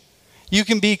salvation. You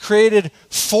can be created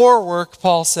for work,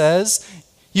 Paul says.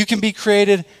 You can be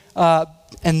created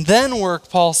and then work,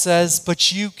 Paul says,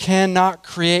 but you cannot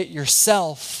create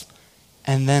yourself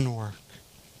and then work.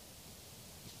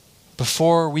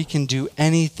 Before we can do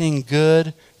anything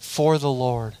good for the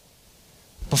Lord,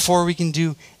 before we can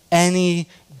do any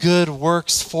good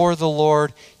works for the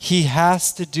Lord, He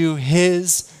has to do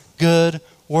His good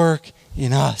work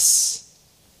in us.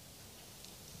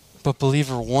 But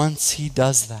believer, once He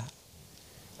does that,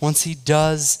 once He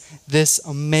does this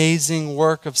amazing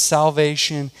work of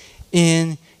salvation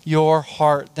in your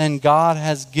heart, then God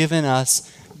has given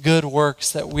us good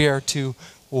works that we are to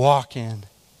walk in.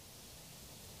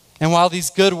 And while these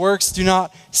good works do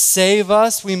not save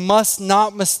us, we must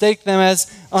not mistake them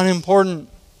as unimportant.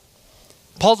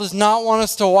 Paul does not want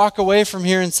us to walk away from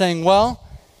here and saying, well,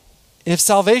 if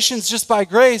salvation's just by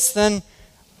grace, then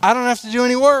I don't have to do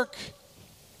any work.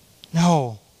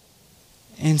 No.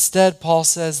 Instead, Paul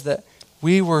says that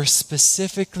we were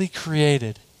specifically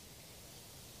created.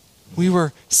 We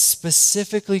were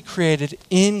specifically created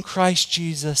in Christ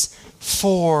Jesus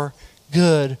for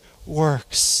good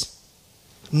works.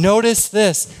 Notice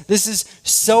this. This is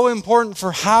so important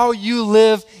for how you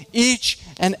live each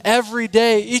and every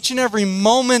day, each and every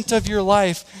moment of your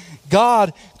life.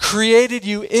 God created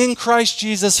you in Christ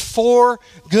Jesus for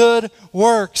good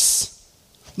works.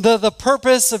 The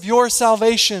purpose of your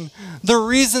salvation, the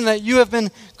reason that you have been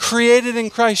created in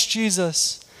Christ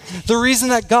Jesus, the reason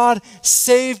that God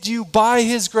saved you by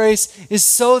His grace is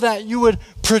so that you would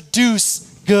produce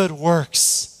good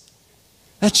works.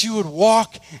 That you would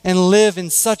walk and live in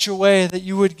such a way that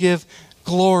you would give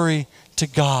glory to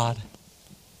God.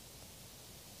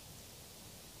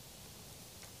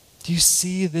 Do you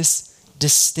see this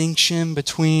distinction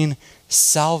between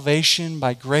salvation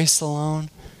by grace alone,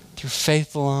 through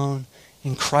faith alone,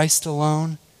 in Christ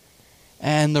alone,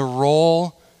 and the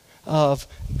role of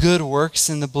good works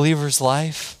in the believer's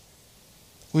life?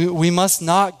 We must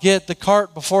not get the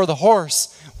cart before the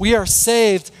horse. We are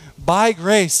saved by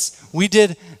grace. We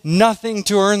did nothing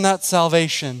to earn that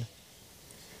salvation.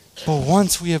 But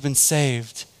once we have been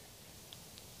saved,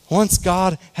 once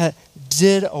God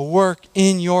did a work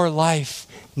in your life,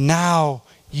 now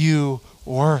you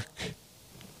work.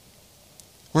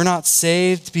 We're not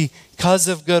saved because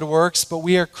of good works, but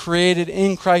we are created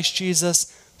in Christ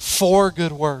Jesus for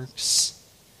good works.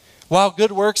 While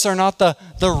good works are not the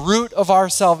root of our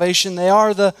salvation, they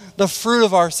are the fruit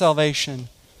of our salvation.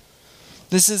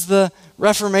 This is the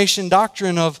Reformation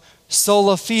doctrine of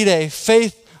sola fide,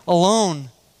 faith alone.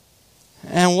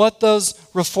 And what those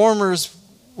reformers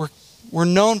were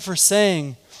known for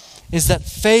saying is that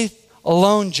faith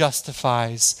alone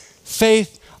justifies,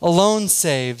 faith alone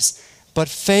saves, but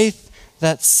faith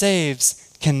that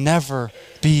saves can never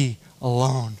be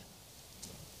alone.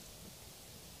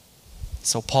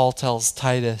 So Paul tells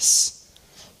Titus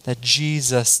that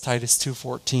Jesus, Titus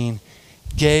 2:14,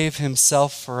 gave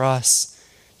Himself for us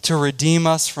to redeem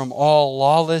us from all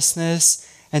lawlessness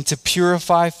and to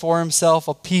purify for Himself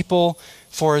a people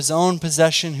for His own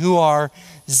possession who are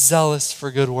zealous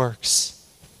for good works.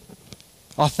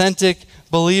 Authentic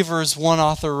believers, one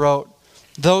author wrote,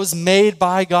 those made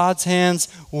by God's hands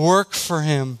work for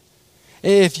Him.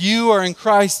 If you are in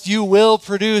Christ, you will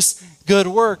produce good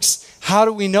works. How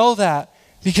do we know that?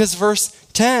 Because verse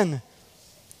 10,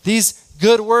 these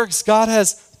good works God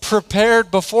has prepared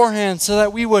beforehand so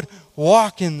that we would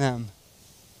walk in them.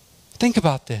 Think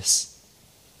about this.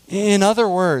 In other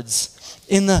words,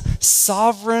 in the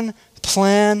sovereign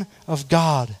plan of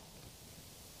God,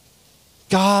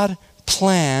 God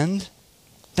planned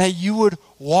that you would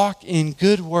walk in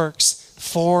good works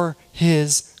for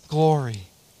His glory.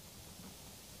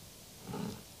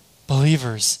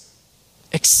 Believers,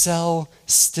 excel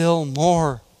still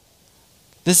more.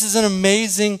 This is an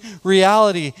amazing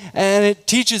reality, and it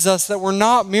teaches us that we're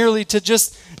not merely to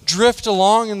just drift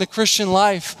along in the Christian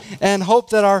life and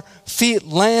hope that our feet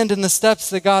land in the steps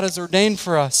that God has ordained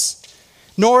for us.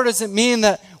 Nor does it mean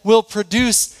that we'll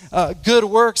produce good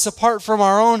works apart from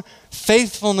our own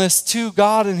faithfulness to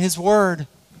God and His Word.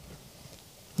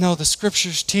 No, the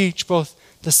Scriptures teach both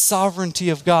the sovereignty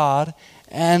of God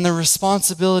and the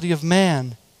responsibility of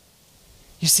man.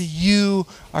 You see, you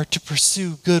are to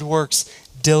pursue good works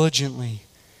diligently.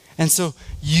 And so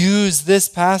use this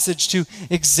passage to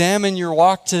examine your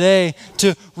walk today,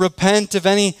 to repent of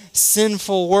any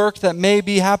sinful work that may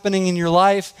be happening in your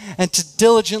life, and to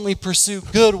diligently pursue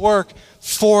good work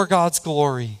for God's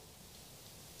glory.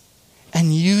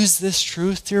 And use this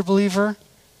truth, dear believer,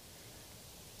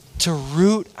 to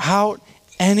root out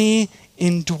any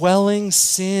indwelling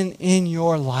sin in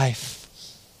your life.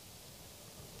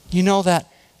 You know that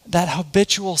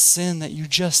habitual sin that you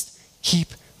just keep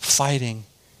fighting,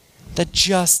 that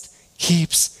just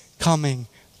keeps coming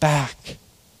back.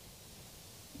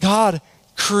 God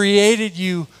created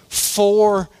you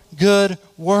for good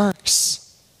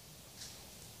works.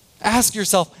 Ask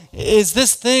yourself, is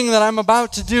this thing that I'm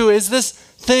about to do,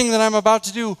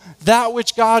 that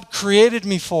which God created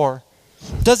me for?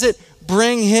 Does it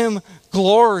bring Him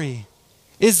glory?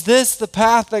 Is this the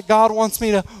path that God wants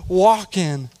me to walk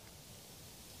in?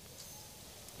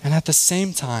 And at the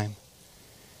same time,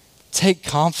 take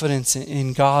confidence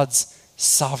in God's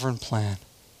sovereign plan,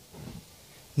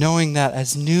 knowing that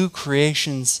as new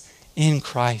creations in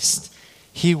Christ,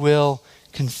 He will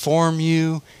conform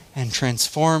you and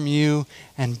transform you,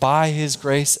 and by His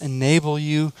grace enable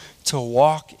you to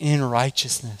walk in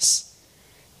righteousness,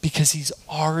 because He's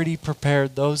already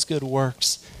prepared those good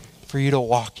works for you to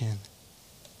walk in.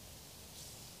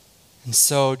 And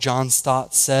so John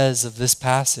Stott says of this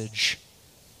passage,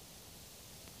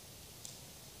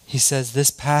 he says,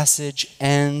 this passage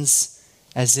ends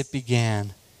as it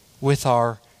began, with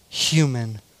our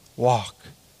human walk.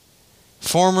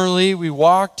 Formerly we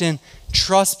walked in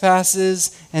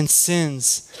trespasses and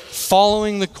sins,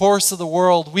 following the course of the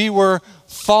world. We were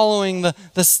following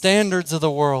the standards of the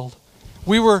world.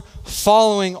 We were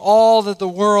following all that the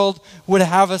world would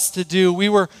have us to do. We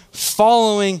were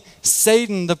following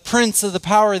Satan, the prince of the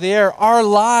power of the air. Our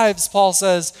lives, Paul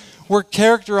says, were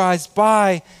characterized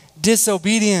by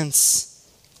disobedience.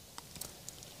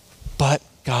 But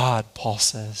God, Paul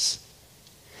says,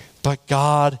 but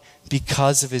God,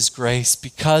 because of His grace,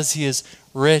 because He is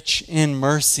rich in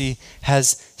mercy, has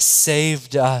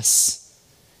saved us.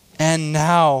 And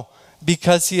now,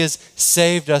 because He has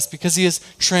saved us, because He has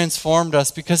transformed us,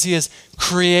 because He has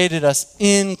created us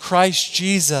in Christ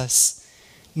Jesus,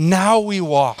 now we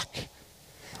walk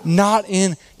not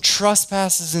in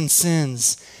trespasses and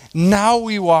sins. Now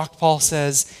we walk, Paul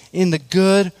says, in the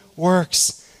good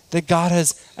works that God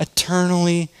has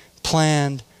eternally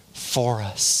planned for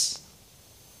us.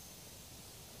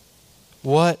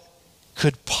 What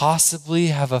could possibly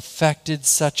have affected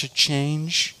such a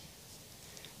change?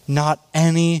 Not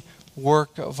any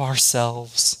work of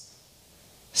ourselves.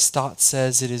 Stott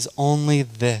says it is only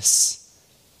this: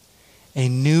 a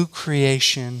new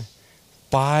creation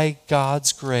by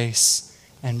God's grace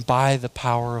and by the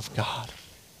power of God.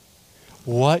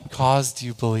 What caused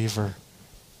you, believer,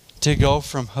 to go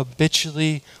from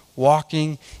habitually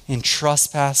walking in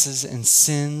trespasses and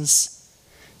sins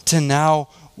to now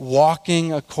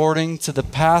walking according to the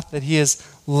path that He has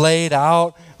laid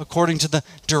out, according to the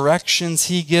directions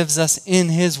He gives us in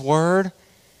His Word?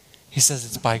 He says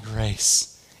it's by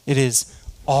grace. It is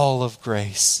all of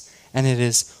grace, and it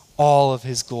is all of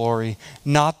His glory.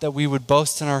 Not that we would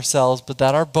boast in ourselves, but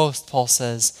that our boast, Paul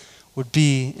says, would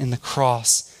be in the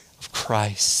cross of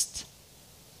Christ.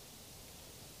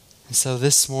 And so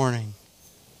this morning,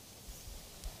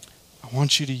 I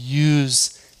want you to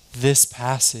use this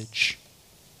passage.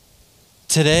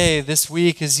 Today, this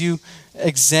week, as you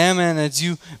examine, as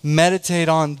you meditate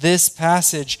on this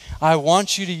passage, I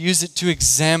want you to use it to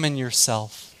examine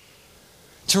yourself,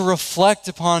 to reflect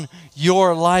upon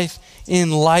your life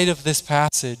in light of this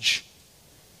passage,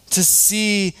 to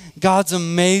see God's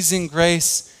amazing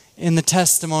grace in the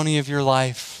testimony of your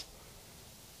life,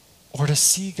 or to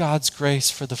see God's grace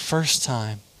for the first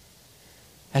time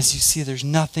as you see there's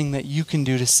nothing that you can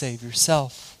do to save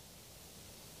yourself.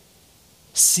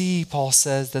 See, Paul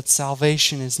says, that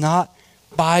salvation is not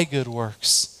by good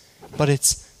works, but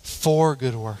it's for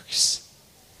good works.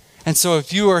 And so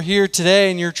if you are here today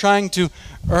and you're trying to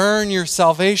earn your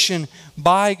salvation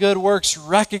by good works,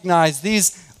 recognize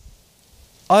these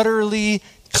utterly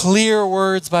clear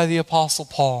words by the Apostle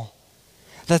Paul,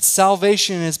 that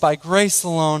salvation is by grace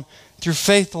alone, through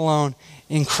faith alone,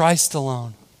 in Christ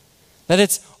alone. That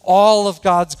it's all of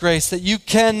God's grace, that you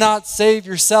cannot save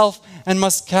yourself and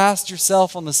must cast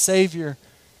yourself on the Savior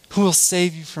who will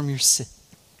save you from your sin.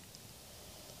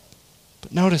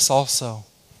 But notice also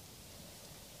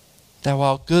that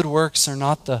while good works are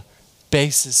not the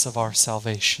basis of our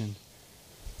salvation,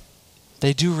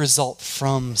 they do result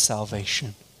from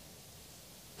salvation.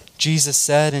 Jesus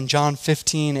said in John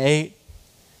 15:8,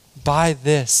 "By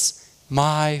this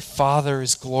my Father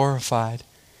is glorified,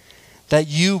 that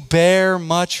you bear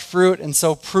much fruit and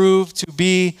so prove to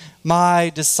be my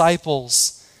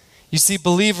disciples. You see,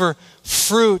 believer,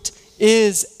 fruit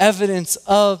is evidence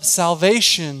of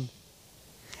salvation.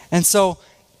 And so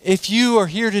if you are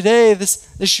here today, this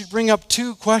should bring up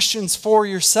two questions for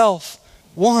yourself.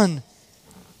 One,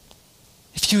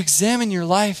 if you examine your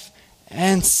life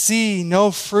and see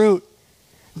no fruit,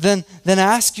 then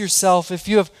ask yourself if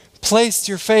you have placed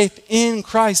your faith in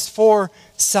Christ for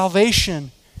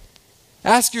salvation.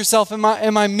 Ask yourself, am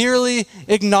I merely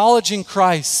acknowledging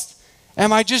Christ?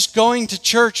 Am I just going to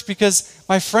church because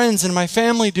my friends and my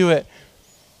family do it?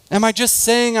 Am I just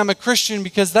saying I'm a Christian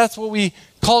because that's what we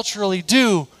culturally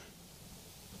do?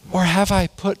 Or have I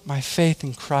put my faith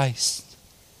in Christ?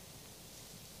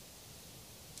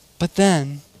 But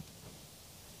then,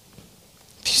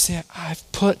 if you say,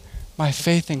 I've put my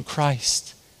faith in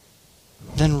Christ,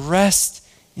 then rest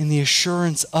in the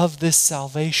assurance of this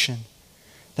salvation,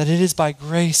 that it is by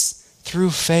grace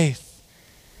through faith.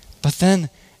 But then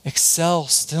excel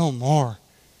still more.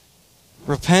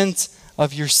 Repent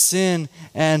of your sin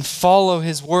and follow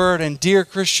His word. And dear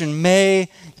Christian, may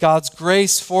God's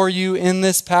grace for you in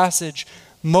this passage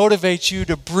motivate you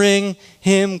to bring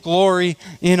Him glory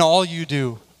in all you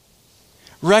do.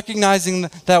 Recognizing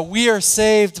that we are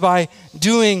saved by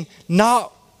doing,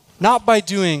 not by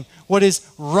doing what is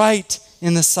right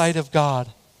in the sight of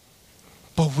God,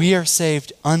 but we are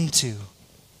saved unto,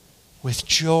 with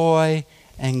joy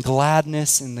and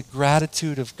gladness in the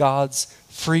gratitude of God's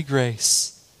free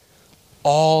grace,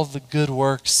 all the good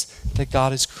works that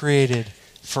God has created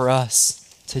for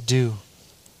us to do.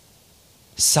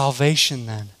 Salvation,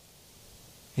 then,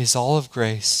 is all of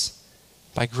grace,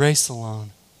 by grace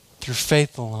alone, through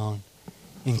faith alone,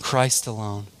 in Christ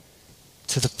alone,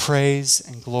 to the praise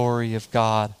and glory of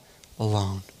God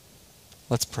alone.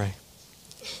 Let's pray.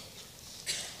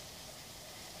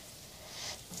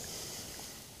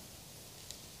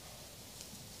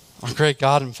 Our great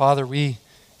God and Father, we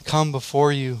come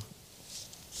before you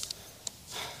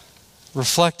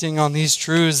reflecting on these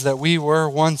truths that we were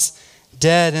once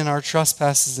dead in our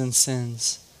trespasses and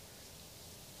sins.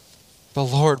 But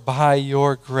Lord, by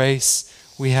your grace,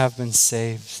 we have been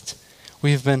saved.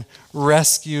 We have been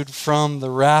rescued from the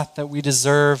wrath that we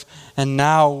deserve. And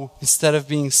now, instead of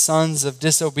being sons of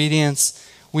disobedience,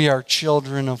 we are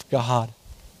children of God.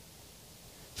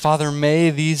 Father,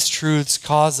 may these truths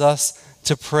cause us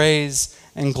to praise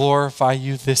and glorify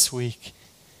you this week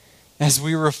as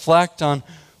we reflect on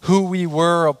who we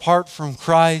were apart from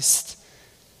Christ,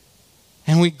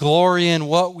 and we glory in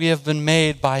what we have been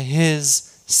made by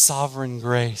His sovereign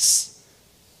grace.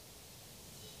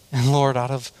 And Lord,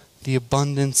 out of the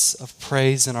abundance of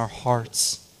praise in our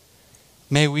hearts,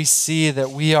 may we see that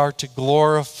we are to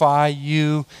glorify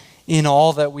you in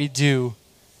all that we do,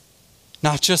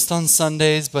 not just on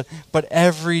Sundays, but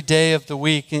every day of the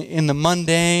week, in the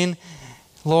mundane,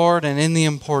 Lord, and in the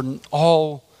important.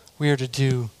 All we are to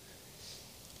do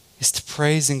is to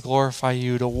praise and glorify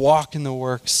you, to walk in the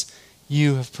works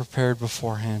you have prepared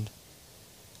beforehand.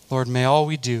 Lord, may all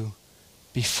we do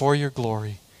be for your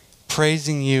glory,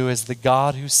 praising you as the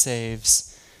God who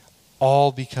saves,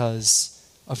 all because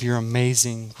of your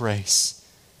amazing grace.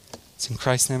 It's in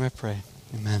Christ's name I pray.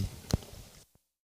 Amen.